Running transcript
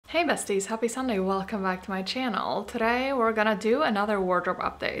Hey besties, happy Sunday, welcome back to my channel. Today we're gonna do another wardrobe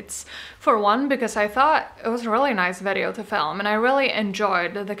updates. For one, because I thought it was a really nice video to film and I really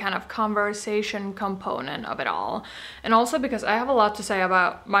enjoyed the kind of conversation component of it all. And also because I have a lot to say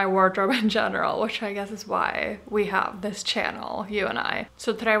about my wardrobe in general, which I guess is why we have this channel, you and I.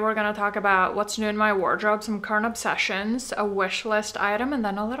 So today we're gonna talk about what's new in my wardrobe, some current obsessions, a wish list item, and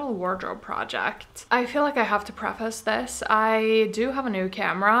then a little wardrobe project. I feel like I have to preface this. I do have a new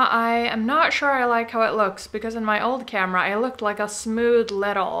camera. I am not sure I like how it looks because in my old camera I looked like a smooth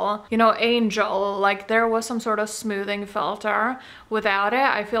little, angel, like there was some sort of smoothing filter. Without it,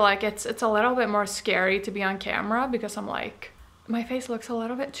 I feel like it's a little bit more scary to be on camera because I'm like, my face looks a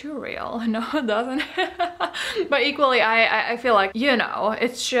little bit too real. No, it doesn't. But equally, I feel like,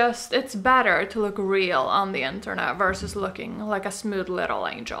 it's better to look real on the internet versus looking like a smooth little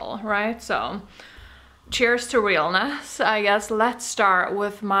angel, right? So cheers to realness. I guess let's start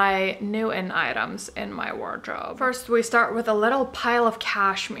with my new in items in my wardrobe. First, we start with a little pile of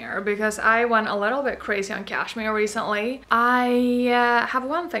cashmere because I went a little bit crazy on cashmere recently. I have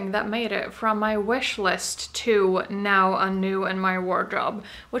one thing that made it from my wish list to now a new in my wardrobe,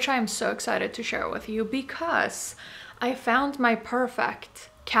 which I am so excited to share with you because I found my perfect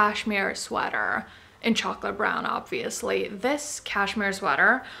cashmere sweater. In chocolate brown, obviously. This cashmere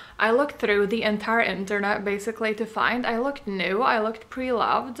sweater, I looked through the entire internet basically to find. I looked new, I looked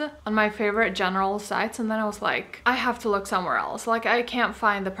pre-loved on my favorite general sites, and then I was like, I have to look somewhere else. Like, I can't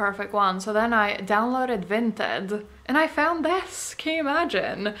find the perfect one. So then I downloaded Vinted, and I found this. Can you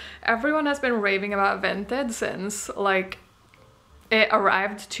imagine? Everyone has been raving about Vinted since, like, it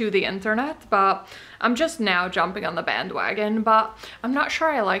arrived to the internet, but I'm just now jumping on the bandwagon, but I'm not sure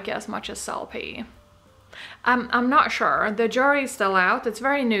I like it as much as Sellpy. I'm not sure, the jury's still out, it's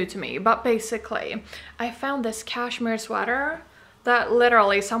very new to me, but basically, I found this cashmere sweater that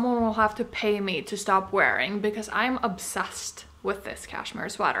literally someone will have to pay me to stop wearing because I'm obsessed with this cashmere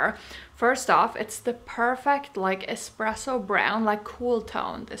sweater. First off, it's the perfect like espresso brown, like cool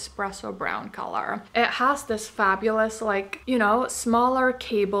toned espresso brown color. It has this fabulous like, smaller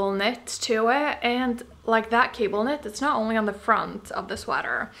cable knit to it, and like that cable knit, it's not only on the front of the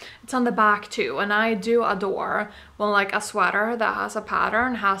sweater, it's on the back too. And I do adore when like a sweater that has a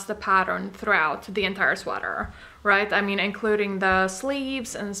pattern has the pattern throughout the entire sweater, right? I mean, including the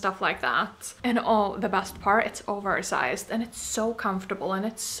sleeves and stuff like that. And oh, the best part, it's oversized and it's so comfortable and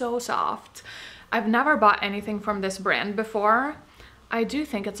it's so soft. I've never bought anything from this brand before. I do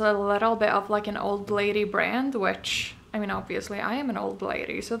think it's a little bit of like an old lady brand, which, I mean, obviously I am an old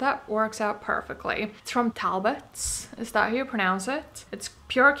lady, so that works out perfectly. It's from Talbot's, is that how you pronounce it? It's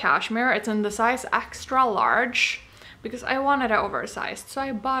pure cashmere, it's in the size extra large because I wanted it oversized, so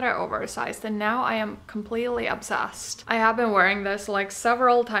I bought it oversized and now I am completely obsessed. I have been wearing this like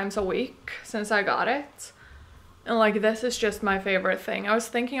several times a week since I got it. And like, this is just my favorite thing. I was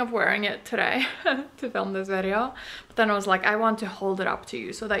thinking of wearing it today to film this video, but then I was like, I want to hold it up to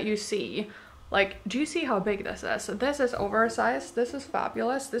you so that you see. Like, do you see how big this is? So this is oversized, this is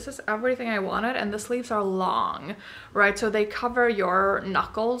fabulous, this is everything I wanted, and the sleeves are long, right? So they cover your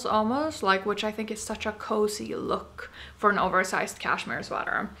knuckles almost, like, which I think is such a cozy look for an oversized cashmere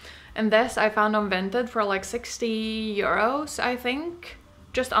sweater. And this I found on Vinted for like 60 euros, I think.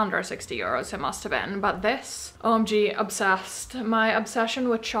 Just under 60 euros it must have been, but this, OMG, obsessed. My obsession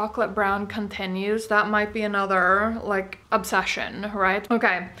with chocolate brown continues. That might be another, like, obsession, right?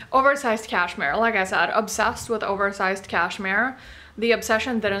 Okay, oversized cashmere. Like I said, obsessed with oversized cashmere. The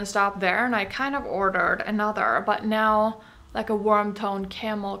obsession didn't stop there, and I kind of ordered another, but now, like a warm toned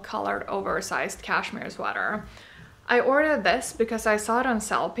camel colored oversized cashmere sweater. I ordered this because I saw it on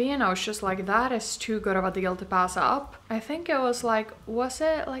Sellpy and I was just like, that is too good of a deal to pass up. I think it was like, was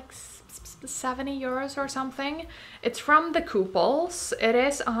it like 70 euros or something? It's from the Couples. It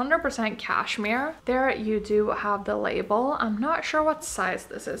is 100% cashmere. There you do have the label. I'm not sure what size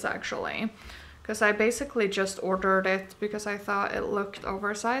this is actually, because I basically just ordered it because I thought it looked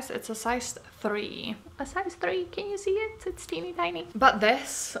oversized. It's a size 3. A size 3, can you see it? It's teeny tiny. But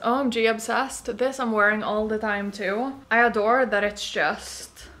this, OMG obsessed. This I'm wearing all the time too. I adore that it's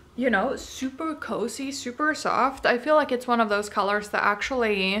just, super cozy, super soft. I feel like it's one of those colors that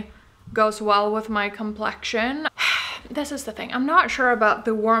actually goes well with my complexion. This is the thing, I'm not sure about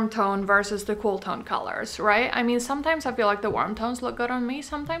the warm tone versus the cool tone colors, right? I mean, sometimes I feel like the warm tones look good on me,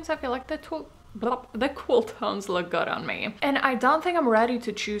 sometimes I feel like the cool tones look good on me. And I don't think I'm ready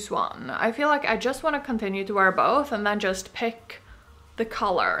to choose one. I feel like I just want to continue to wear both and then just pick the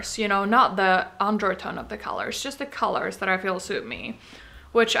colors, not the undertone of the colors, just the colors that I feel suit me.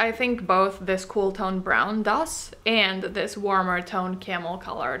 which I think both this cool tone brown does and this warmer tone camel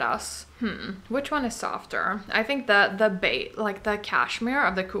color does. Which one is softer? I think the cashmere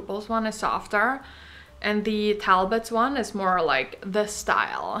of the Kooples one is softer, and the Talbot's one is more like the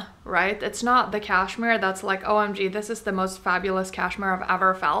style, right? It's not the cashmere that's like, OMG, this is the most fabulous cashmere I've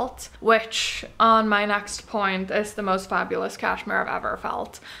ever felt, which on my next point is the most fabulous cashmere I've ever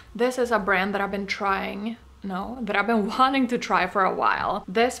felt. This is a brand that I've been wanting to try for a while.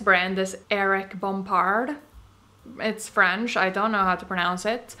 This brand is Eric Bompard. It's French, I don't know how to pronounce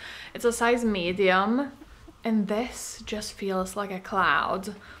it. It's a size medium, and this just feels like a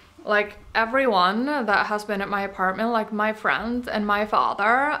cloud. Like everyone that has been at my apartment, like my friend and my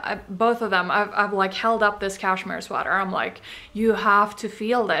father, both of them, I've like held up this cashmere sweater. I'm like, you have to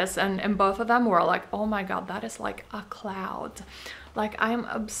feel this. And both of them were like, oh my God, that is like a cloud. Like I'm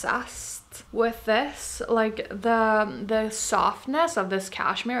obsessed with this. Like the softness of this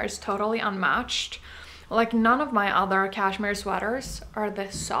cashmere is totally unmatched. Like none of my other cashmere sweaters are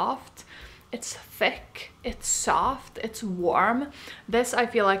this soft. It's thick, it's soft, it's warm. This I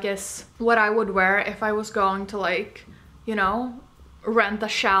feel like is what I would wear if I was going to, like, you know, rent a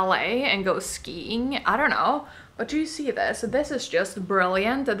chalet and go skiing. I don't know. But do you see this? This is just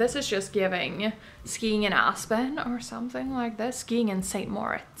brilliant. This is just giving skiing in Aspen or something like this. Skiing in St.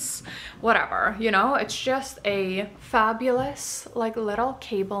 Moritz. Whatever, you know? It's just a fabulous, like, little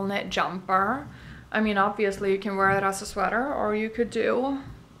cable knit jumper. I mean, obviously you can wear it as a sweater, or you could do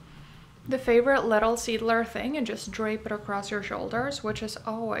the favorite little Siedler thing and just drape it across your shoulders, which is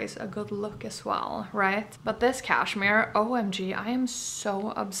always a good look as well, right? But this cashmere, OMG, I am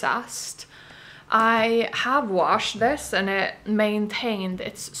so obsessed. I have washed this and it maintained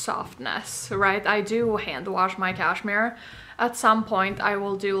its softness, right? I do hand wash my cashmere. At some point I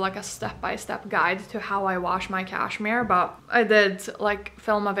will do like a step-by-step guide to how I wash my cashmere, but I did like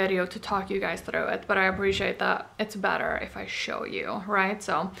film a video to talk you guys through it, but I appreciate that it's better if I show you, right?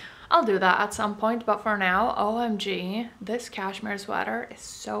 So I'll do that at some point, but for now, OMG, this cashmere sweater is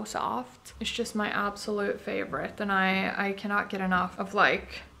so soft. It's just my absolute favorite, and I cannot get enough of,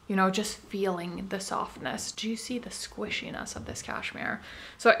 like, you know, just feeling the softness. Do you see the squishiness of this cashmere?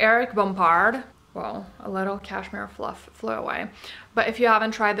 So Eric Bompard, well, a little cashmere fluff flew away. But if you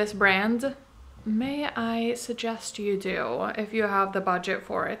haven't tried this brand, may I suggest you do if you have the budget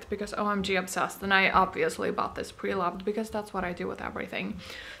for it, because OMG obsessed. And I obviously bought this pre-loved because that's what I do with everything.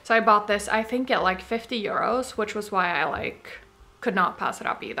 So I bought this, I think, at like 50 euros, which was why I like could not pass it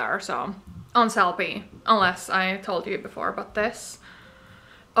up either. So on Sellpy, unless I told you before, but this,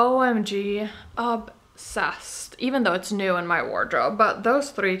 OMG, obsessed, even though it's new in my wardrobe. But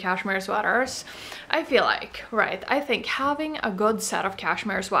those three cashmere sweaters, I feel like, right, I think having a good set of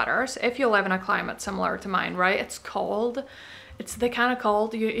cashmere sweaters, if you live in a climate similar to mine, right, it's cold, it's the kind of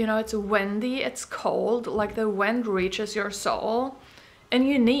cold, you know, it's windy, it's cold, like the wind reaches your soul, and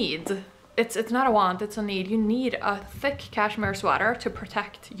you need, it's not a want, it's a need, you need a thick cashmere sweater to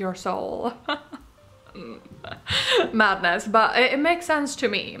protect your soul. Madness, but it makes sense to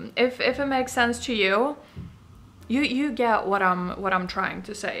me. If it makes sense to you, you get what I'm trying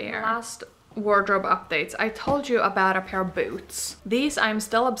to say here. Last wardrobe updates. I told you about a pair of boots. These I'm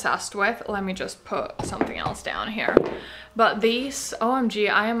still obsessed with. Let me just put something else down here. But these, OMG,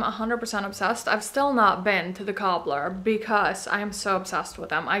 I am 100% obsessed. I've still not been to the cobbler because I'm so obsessed with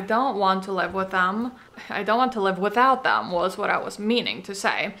them. I don't want to live with them. I don't want to live without them, was what I was meaning to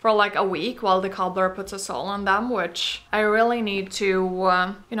say, for like a week while the cobbler puts a sole on them, which I really need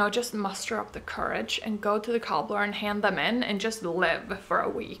to, you know, just muster up the courage and go to the cobbler and hand them in and just live for a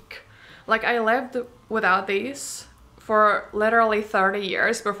week. Like, I lived without these for literally 30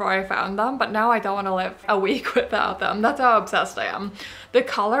 years before I found them, but now I don't want to live a week without them. That's how obsessed I am. The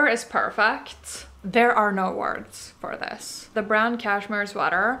color is perfect. There are no words for this. The brown cashmere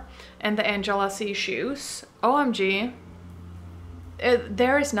sweater and the Angela C shoes. OMG.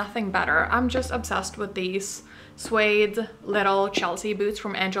 There is nothing better. I'm just obsessed with these suede little Chelsea boots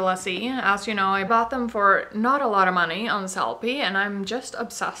from Angela C. As you know, I bought them for not a lot of money on Sellpy, and I'm just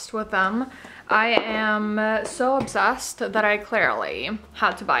obsessed with them. I am so obsessed that I clearly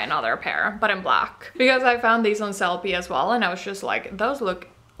had to buy another pair, but in black, because I found these on Sellpy as well, and I was just like, those look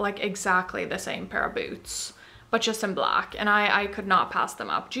like exactly the same pair of boots, but just in black, and I could not pass them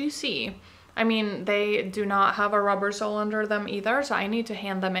up. Do you see? I mean, they do not have a rubber sole under them either, so I need to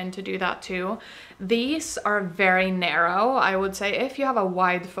hand them in to do that too. These are very narrow, I would say. If you have a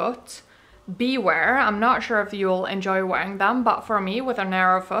wide foot, beware. I'm not sure if you'll enjoy wearing them, but for me, with a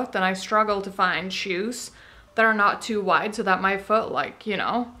narrow foot, and I struggle to find shoes that are not too wide so that my foot, like, you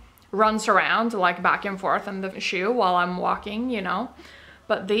know, runs around like back and forth in the shoe while I'm walking, you know.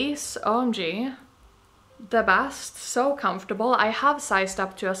 But these, OMG, the best, so comfortable. I have sized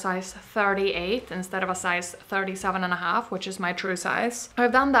up to a size 38 instead of a size 37.5, which is my true size.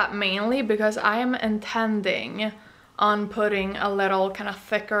 I've done that mainly because I am intending on putting a little kind of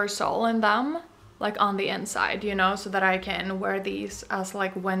thicker sole in them, like on the inside, you know, so that I can wear these as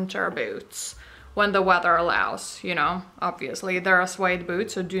like winter boots when the weather allows, you know. Obviously they're a suede boot,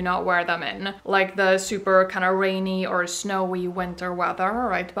 so do not wear them in like the super kind of rainy or snowy winter weather,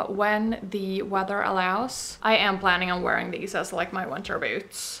 right? But when the weather allows, I am planning on wearing these as like my winter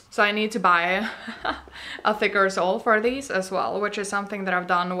boots. So I need to buy a thicker sole for these as well, which is something that I've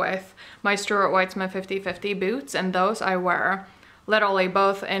done with my Stuart Weitzman 50/50 boots, and those I wear literally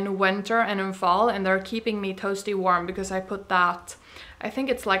both in winter and in fall, and they're keeping me toasty warm because I put that, I think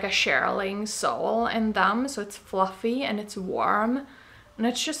it's like a shearling sole in them, so it's fluffy and it's warm, and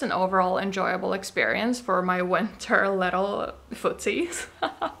it's just an overall enjoyable experience for my winter little footsies.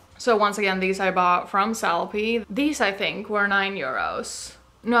 So once again, these I bought from Sellpy. These I think were €9.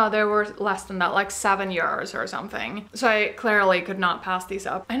 No, they were less than that, like €7 or something. So I clearly could not pass these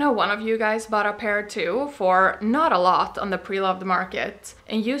up. I know one of you guys bought a pair too for not a lot on the pre-loved market,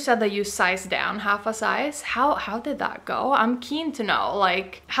 and you said that you sized down half a size. How did that go? I'm keen to know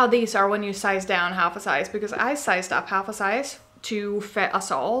like how these are when you size down half a size, because I sized up half a size to fit a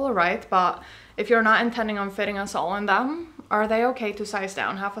sole, right? But if you're not intending on fitting a sole in them, are they okay to size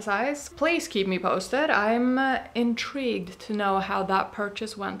down half a size? Please keep me posted. I'm intrigued to know how that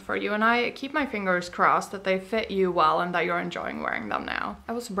purchase went for you, and I keep my fingers crossed that they fit you well and that you're enjoying wearing them now.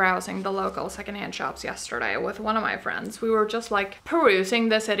 I was browsing the local secondhand shops yesterday with one of my friends. We were just like perusing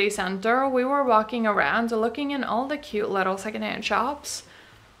the city center. We were walking around looking in all the cute little secondhand shops.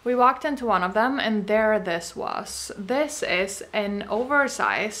 We walked into one of them, and there this was. This is an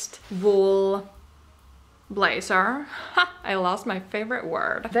oversized wool blazer. I lost my favorite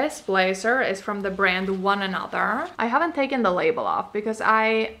word. This blazer is from the brand One Another. I haven't taken the label off because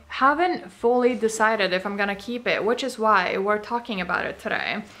I haven't fully decided if I'm gonna keep it, which is why we're talking about it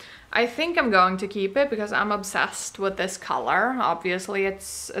today. I think I'm going to keep it because I'm obsessed with this color. Obviously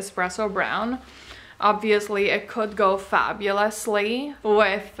it's espresso brown. Obviously it could go fabulously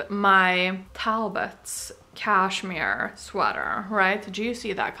with my Talbot's cashmere sweater, right? Do you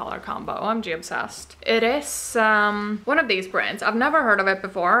see that color combo? OMG obsessed. It is one of these brands. I've never heard of it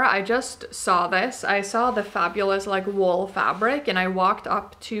before. I just saw this. I saw the fabulous like wool fabric, and I walked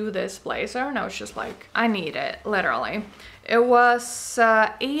up to this blazer and I was just like, I need it, literally. It was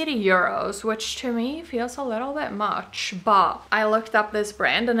 €80, which to me feels a little bit much, but I looked up this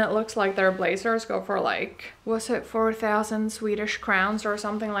brand and it looks like their blazers go for like, was it 4,000 Swedish crowns or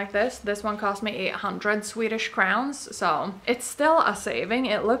something like this? This one cost me 800 Swedish crowns, so it's still a saving.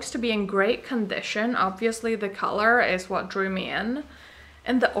 It looks to be in great condition. Obviously the color is what drew me in,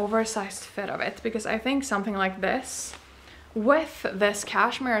 and the oversized fit of it, because I think something like this with this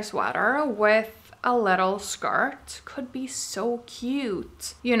cashmere sweater with a little skirt could be so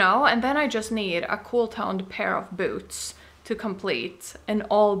cute, you know? And then I just need a cool toned pair of boots to complete an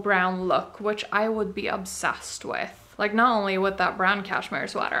all brown look, which I would be obsessed with. Like not only with that brown cashmere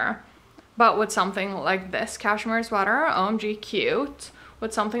sweater, but with something like this cashmere sweater, OMG cute.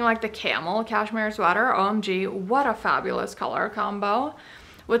 With something like the camel cashmere sweater, OMG, what a fabulous color combo.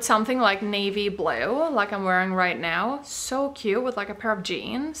 With something like navy blue, like I'm wearing right now, so cute, with like a pair of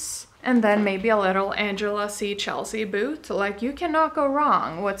jeans. And then maybe a little Angela C. Chelsea boot. Like you cannot go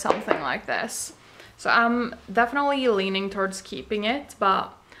wrong with something like this. So I'm definitely leaning towards keeping it,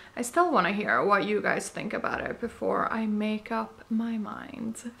 but I still want to hear what you guys think about it before I make up my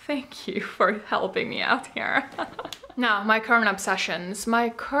mind. Thank you for helping me out here. Now, my current obsessions.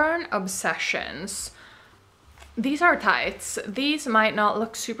 These are tights. These might not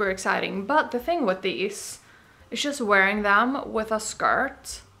look super exciting, but the thing with these is just wearing them with a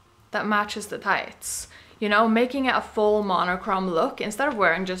skirt that matches the tights. You know, making it a full monochrome look instead of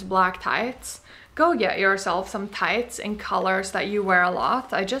wearing just black tights. Go get yourself some tights in colors that you wear a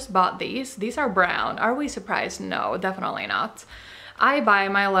lot. I just bought these. These are brown. Are we surprised? No, definitely not. I buy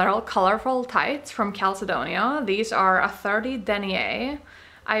my little colorful tights from Calcedonia. These are a 30 denier.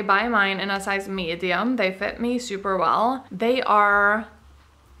 I buy mine in a size medium. They fit me super well. They are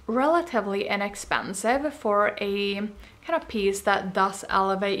relatively inexpensive for a kind of piece that does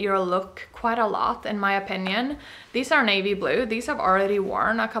elevate your look quite a lot, in my opinion. These are navy blue. These I've already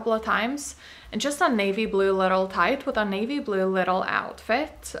worn a couple of times. And just a navy blue little tight with a navy blue little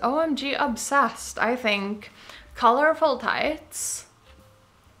outfit. OMG obsessed. I think colorful tights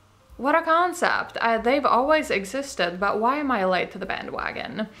what a concept. They've always existed, but why am I late to the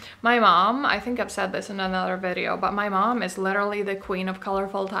bandwagon? My mom, I think I've said this in another video, but my mom is literally the queen of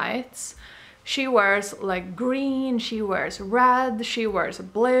colorful tights. She wears like green, she wears red, she wears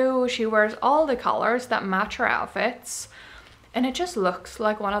blue, she wears all the colors that match her outfits. And it just looks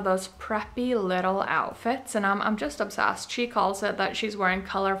like one of those preppy little outfits, and I'm just obsessed. She calls it that she's wearing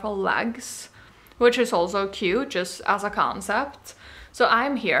colorful legs, which is also cute just as a concept. So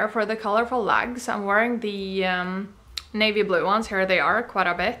I'm here for the colorful legs. I'm wearing the navy blue ones. Here they are, quite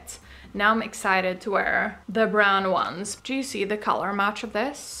a bit. Now I'm excited to wear the brown ones. Do you see the color match of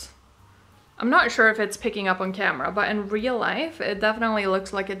this? I'm not sure if it's picking up on camera, but in real life, it definitely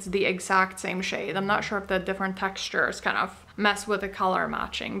looks like it's the exact same shade. I'm not sure if the different textures kind of mess with the color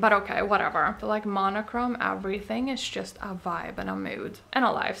matching, but okay, whatever. I like monochrome everything. It's just a vibe and a mood and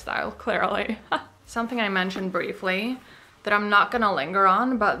a lifestyle, clearly. Something I mentioned briefly that I'm not gonna linger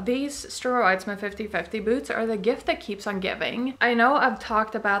on, but these Stuart Weitzman 50/50 boots are the gift that keeps on giving. I know I've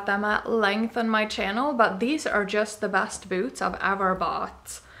talked about them at length on my channel, but these are just the best boots I've ever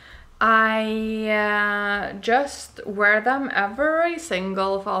bought. I just wear them every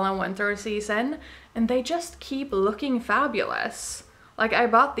single fall and winter season, and they just keep looking fabulous. Like, I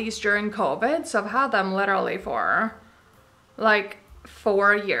bought these during COVID, so I've had them literally for like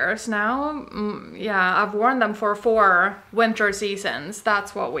 4 years now. Yeah, I've worn them for 4 winter seasons,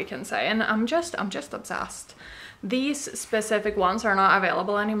 that's what we can say, and I'm just obsessed. These specific ones are not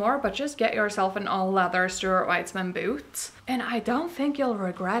available anymore, but just get yourself an all leather Stuart Weitzman boot, and I don't think you'll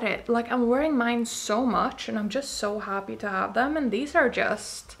regret it. Like, I'm wearing mine so much, and I'm just so happy to have them, and these are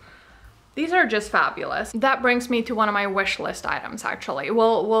just fabulous. That brings me to one of my wish list items, actually.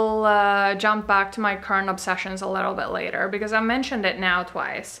 We'll jump back to my current obsessions a little bit later, because I mentioned it now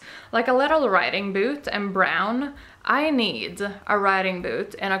twice. Like a little riding boot in brown. I need a riding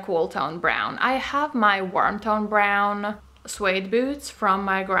boot in a cool tone brown. I have my warm tone brown suede boots from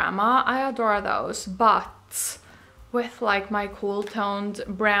my grandma. I adore those, but with like my cool toned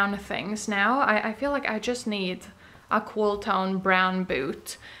brown things now, I feel like I just need a cool tone brown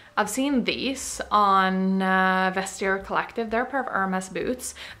boot. I've seen these on Vestiaire Collective. They're a pair of Hermès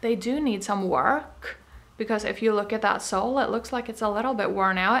boots. They do need some work, because if you look at that sole, it looks like it's a little bit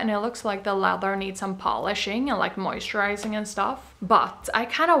worn out, and it looks like the leather needs some polishing and like moisturizing and stuff. But I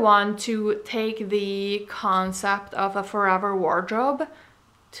kind of want to take the concept of a forever wardrobe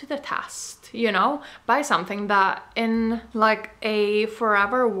to the test, you know? Buy something that in like a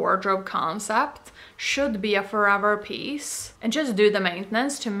forever wardrobe concept should be a forever piece, and just do the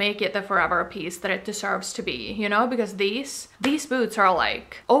maintenance to make it the forever piece that it deserves to be, you know? Because these boots are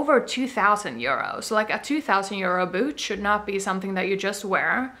like over 2,000 euros. Like a 2,000 euro boot should not be something that you just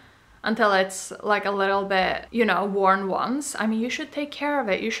wear until it's like a little bit, you know, worn once. I mean, you should take care of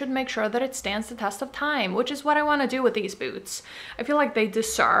it. You should make sure that it stands the test of time, which is what I want to do with these boots. I feel like they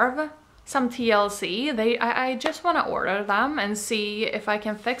deserve some TLC. I just want to order them and see if I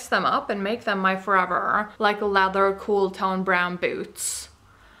can fix them up and make them my forever like leather cool tone brown boots.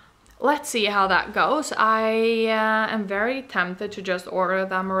 Let's see how that goes. I am very tempted to just order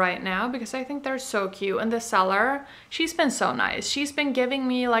them right now because I think they're so cute. And the seller, she's been so nice. She's been giving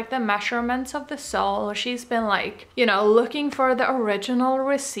me like the measurements of the sole. She's been like, you know, looking for the original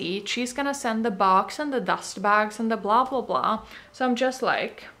receipt. She's gonna send the box and the dust bags and the blah, blah, blah. So I'm just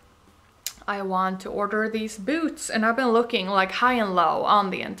like, I want to order these boots. And I've been looking like high and low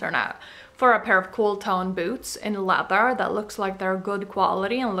on the internet for a pair of cool tone boots in leather that looks like they're good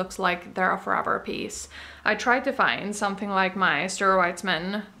quality and looks like they're a forever piece. I tried to find something like my Stuart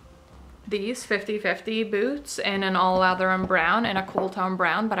Weitzman, these 50/50 boots in an all leather and brown, in a cool tone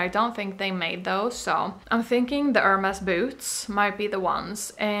brown, but I don't think they made those. So I'm thinking the Hermès boots might be the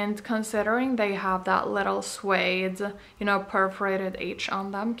ones. And considering they have that little suede, you know, perforated H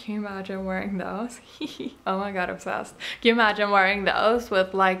on them, can you imagine wearing those? Oh my god, obsessed. Can you imagine wearing those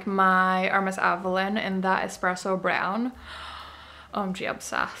with like my Hermès Evelyn in that espresso brown? OMG,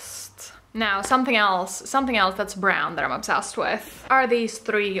 obsessed. Now, something else that's brown that I'm obsessed with are these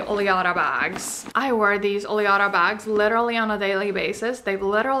 3 Oleada bags. I wear these Oleada bags literally on a daily basis. They've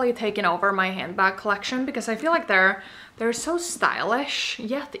literally taken over my handbag collection because I feel like they're so stylish,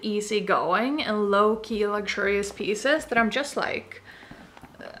 yet easygoing and low-key luxurious pieces that I'm just like,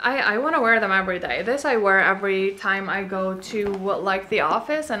 I want to wear them every day. This I wear every time I go to like the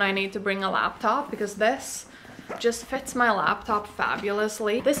office and I need to bring a laptop, because this just fits my laptop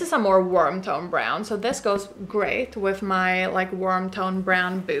fabulously. This is a more warm tone brown, so this goes great with my like warm tone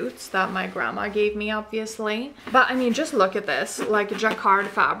brown boots that my grandma gave me, obviously. But I mean, just look at this, like jacquard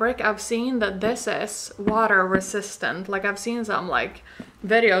fabric. I've seen that this is water resistant. Like I've seen some like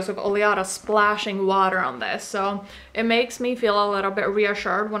videos of Oleada splashing water on this, so it makes me feel a little bit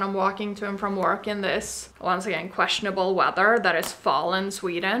reassured when I'm walking to and from work in this, once again, questionable weather that is fall in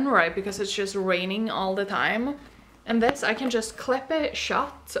Sweden, right? Because it's just raining all the time. And this, I can just clip it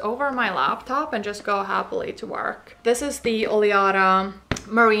shut over my laptop and just go happily to work. This is the Oleada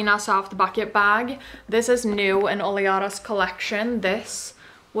Marina Soft Bucket Bag. This is new in Oleada's collection. This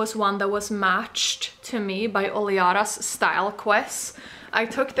was one that was matched to me by Oleada's style quiz. I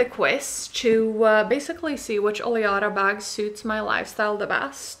took the quiz to basically see which Oleada bag suits my lifestyle the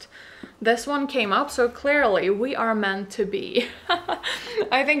best. This one came up, so clearly we are meant to be.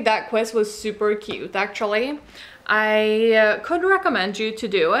 I think that quiz was super cute, actually. I could recommend you to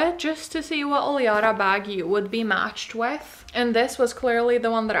do it just to see what Oleada bag you would be matched with. And this was clearly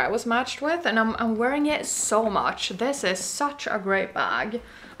the one that I was matched with, and I'm wearing it so much. This is such a great bag,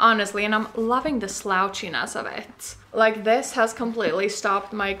 honestly, and I'm loving the slouchiness of it. Like, this has completely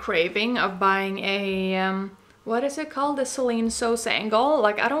stopped my craving of buying a, what is it called? The Celine Sosangle?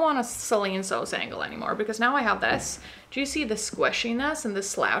 Like, I don't want a Celine Sosangle anymore because now I have this. Do you see the squishiness and the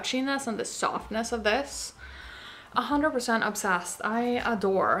slouchiness and the softness of this? 100% obsessed. I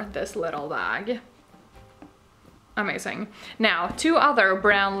adore this little bag. Amazing. Now, two other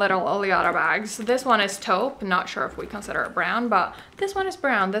brown little Oleada bags. This one is taupe. Not sure if we consider it brown, but this one is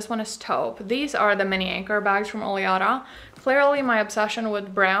brown. This one is taupe. These are the mini anchor bags from Oleada. Clearly, my obsession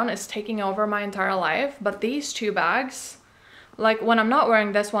with brown is taking over my entire life, but these two bags, like, when I'm not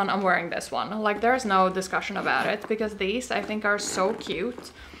wearing this one, I'm wearing this one. Like, there's no discussion about it because these, I think, are so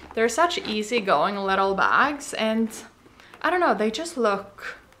cute. They're such easygoing little bags, and I don't know, they just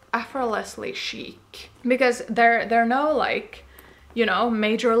look effortlessly chic because they're no, like, you know,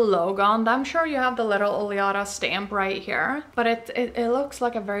 major logo on them. Sure, you have the little Oleada stamp right here, but it looks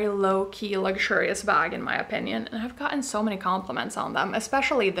like a very low-key, luxurious bag in my opinion, and I've gotten so many compliments on them,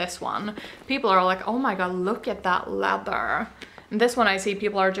 especially this one. People are like, oh my god, look at that leather. And this one I see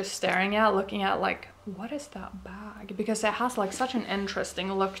people are just staring at, looking at like, what is that bag? Because it has like such an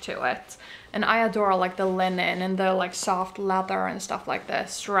interesting look to it, and I adore like the linen and the like soft leather and stuff like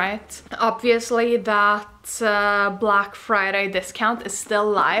this, right? Obviously that Black Friday discount is still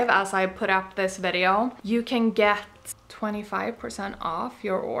live as I put up this video. You can get 25% off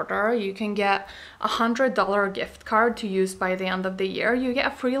your order. You can get a $100 gift card to use by the end of the year. You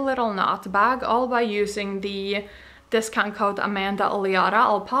get a free little knot bag, all by using the discount code Amanda Oleada.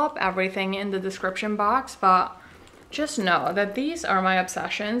 I'll pop everything in the description box, but just know that these are my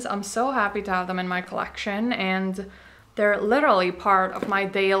obsessions. I'm so happy to have them in my collection, and they're literally part of my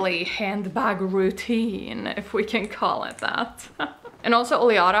daily handbag routine, if we can call it that. And also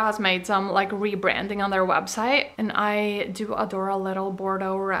Oleada has made some like rebranding on their website, and I do adore a little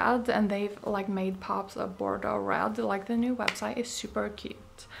Bordeaux red, and they've like made pops of Bordeaux red. Like, the new website is super cute.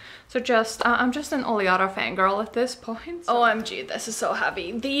 So I'm just an Oleada fangirl at this point. So. OMG, this is so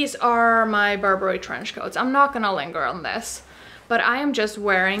heavy. These are my Burberry trench coats. I'm not gonna linger on this, but I am just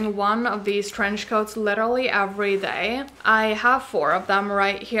wearing one of these trench coats literally every day. I have 4 of them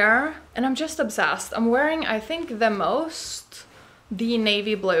right here, and I'm just obsessed. I'm wearing, I think, the most the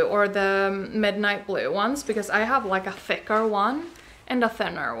navy blue or the midnight blue ones, because I have like a thicker one and a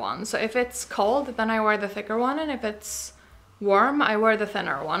thinner one. So if it's cold, then I wear the thicker one, and if it's warm, I wear the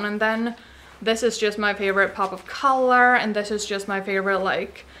thinner one. And then this is just my favorite pop of color, and this is just my favorite,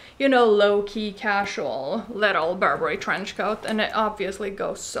 like, you know, low-key casual little Burberry trench coat, and it obviously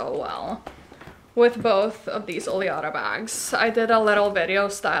goes so well with both of these Oleada bags. I did a little video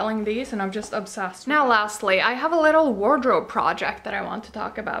styling these, and I'm just obsessed. Now lastly, I have a little wardrobe project that I want to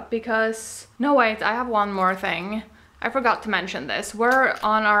talk about because, no wait, I have one more thing. I forgot to mention this. We're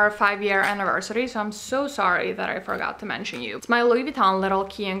on our 5-year anniversary, so I'm so sorry that I forgot to mention you. It's my Louis Vuitton little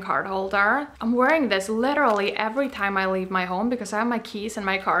key and card holder. I'm wearing this literally every time I leave my home because I have my keys and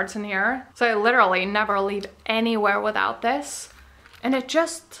my cards in here. So I literally never leave anywhere without this. And it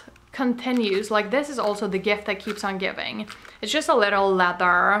just continues. Like, this is also the gift that keeps on giving. It's just a little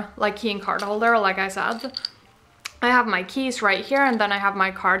leather, like, key and card holder, like I said. I have my keys right here, and then I have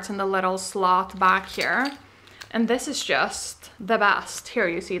my cards in the little slot back here. And this is just the best. Here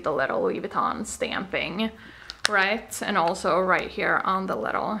you see the little Louis Vuitton stamping, right? And also right here on the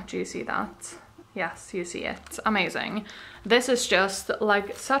little, do you see that? Yes, you see it. Amazing. This is just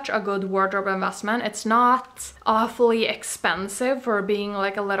like such a good wardrobe investment. It's not awfully expensive for being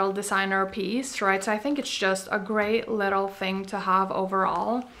like a little designer piece, right? So I think it's just a great little thing to have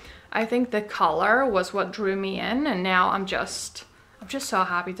overall. I think the color was what drew me in, and now I'm I'm just so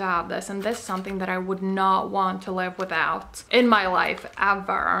happy to have this, and this is something that I would not want to live without in my life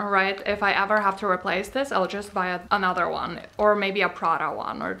ever, right? If I ever have to replace this, I'll just buy another one, or maybe a Prada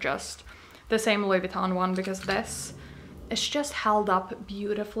one, or just the same Louis Vuitton one, because this is just held up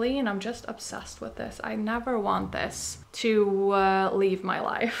beautifully, and I'm just obsessed with this. I never want this to leave my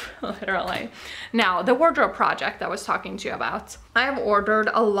life, literally. Now, the wardrobe project I was talking to you about. I have ordered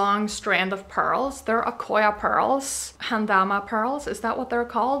a long strand of pearls. They're Akoya pearls, Handama pearls, is that what they're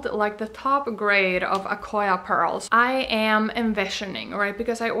called? Like the top grade of Akoya pearls. I am envisioning, right,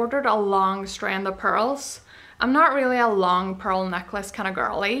 because I ordered a long strand of pearls. I'm not really a long pearl necklace kind of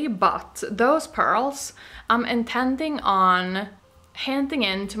girly, but those pearls, I'm intending on handing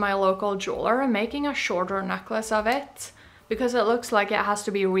in to my local jeweler and making a shorter necklace of it, because it looks like it has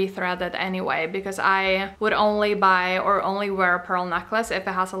to be rethreaded anyway, because I would only buy or only wear a pearl necklace if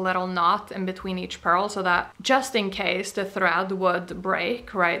it has a little knot in between each pearl, so that just in case the thread would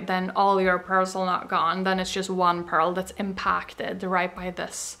break, right, then all your pearls are not gone, then it's just one pearl that's impacted, right, by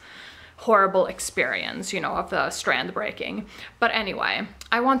this horrible experience, you know, of the strand breaking. But anyway,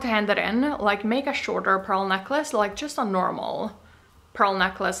 I want to hand it in, like make a shorter pearl necklace, like just a normal pearl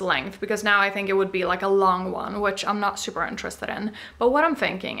necklace length, because now I think it would be like a long one, which I'm not super interested in. But what I'm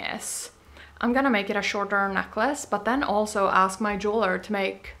thinking is I'm gonna make it a shorter necklace, but then also ask my jeweler to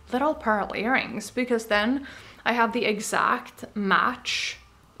make little pearl earrings, because then I have the exact match,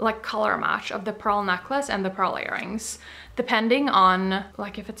 like color match of the pearl necklace and the pearl earrings. Depending on,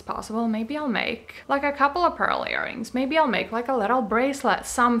 like, if it's possible, maybe I'll make like a couple of pearl earrings. Maybe I'll make like a little bracelet,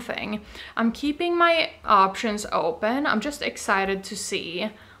 something. I'm keeping my options open. I'm just excited to see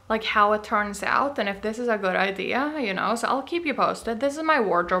like how it turns out and if this is a good idea, you know, so I'll keep you posted. This is my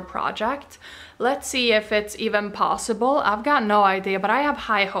wardrobe project. Let's see if it's even possible. I've got no idea, but I have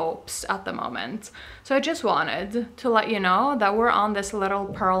high hopes at the moment. So I just wanted to let you know that we're on this little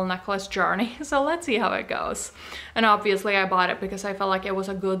pearl necklace journey. So let's see how it goes. And obviously I bought it because I felt like it was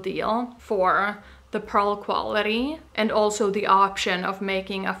a good deal for the pearl quality and also the option of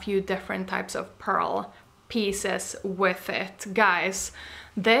making a few different types of pearl pieces with it. Guys,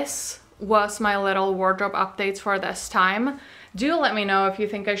 this was my little wardrobe updates for this time. Do let me know if you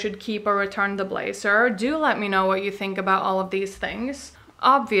think I should keep or return the blazer. Do let me know what you think about all of these things.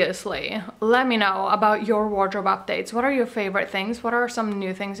 Obviously, let me know about your wardrobe updates. What are your favorite things? What are some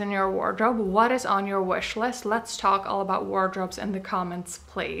new things in your wardrobe? What is on your wish list? Let's talk all about wardrobes in the comments,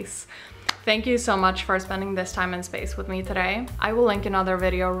 please. Thank you so much for spending this time and space with me today. I will link another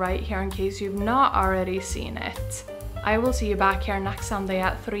video right here in case you've not already seen it. I will see you back here next Sunday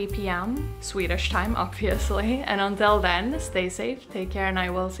at 3 p.m. Swedish time, obviously. And until then, stay safe, take care, and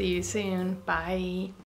I will see you soon. Bye.